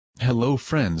Hello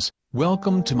friends,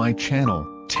 welcome to my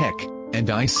channel, Tech and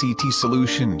ICT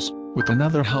Solutions, with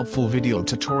another helpful video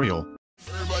tutorial.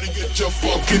 Everybody get your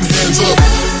fucking hands up.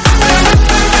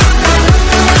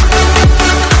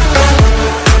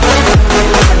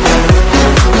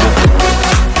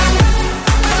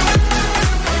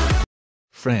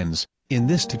 Friends, in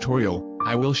this tutorial,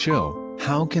 I will show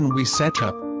how can we set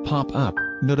up pop-up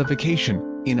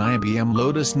notification in IBM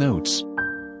Lotus Notes.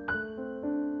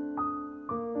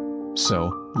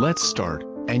 So, let's start,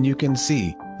 and you can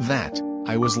see that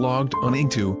I was logged on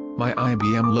into my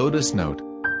IBM Lotus Note.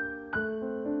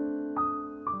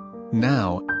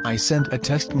 Now, I sent a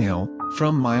test mail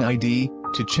from my ID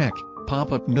to check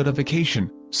pop-up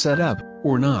notification set up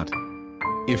or not.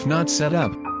 If not set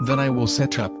up, then I will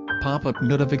set up pop-up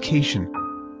notification.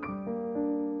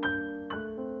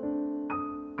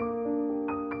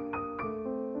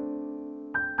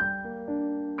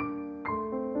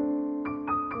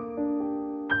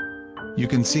 You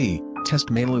can see,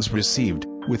 test mail is received,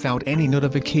 without any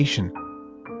notification.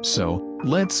 So,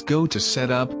 let's go to set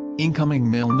up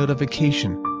incoming mail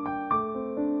notification.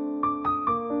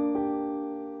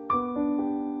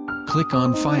 Click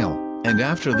on File, and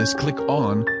after this click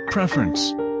on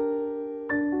Preference.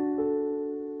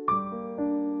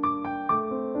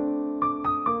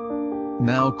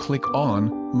 Now click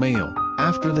on Mail,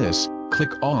 after this,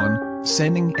 click on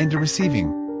Sending and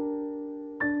Receiving.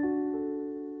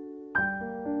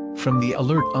 From the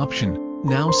Alert option,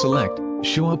 now select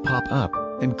Show a Pop-up,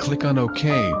 and click on OK.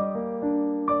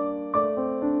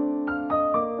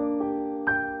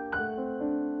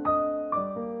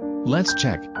 Let's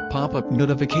check pop-up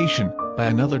notification by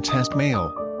another test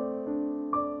mail.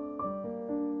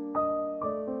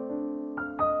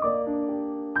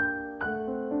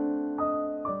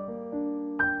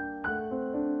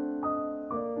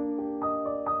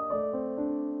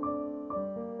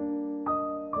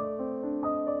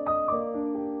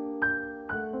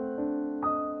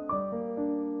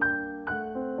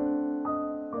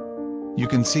 You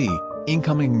can see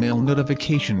incoming mail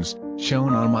notifications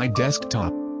shown on my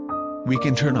desktop. We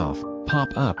can turn off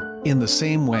pop-up in the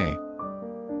same way.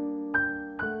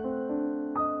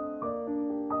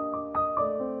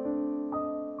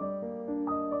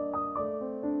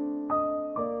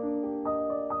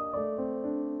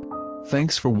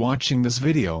 Thanks for watching this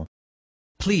video.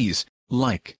 Please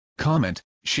like, comment,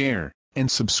 share, and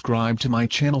subscribe to my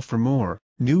channel for more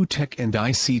new tech and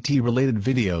ICT related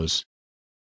videos.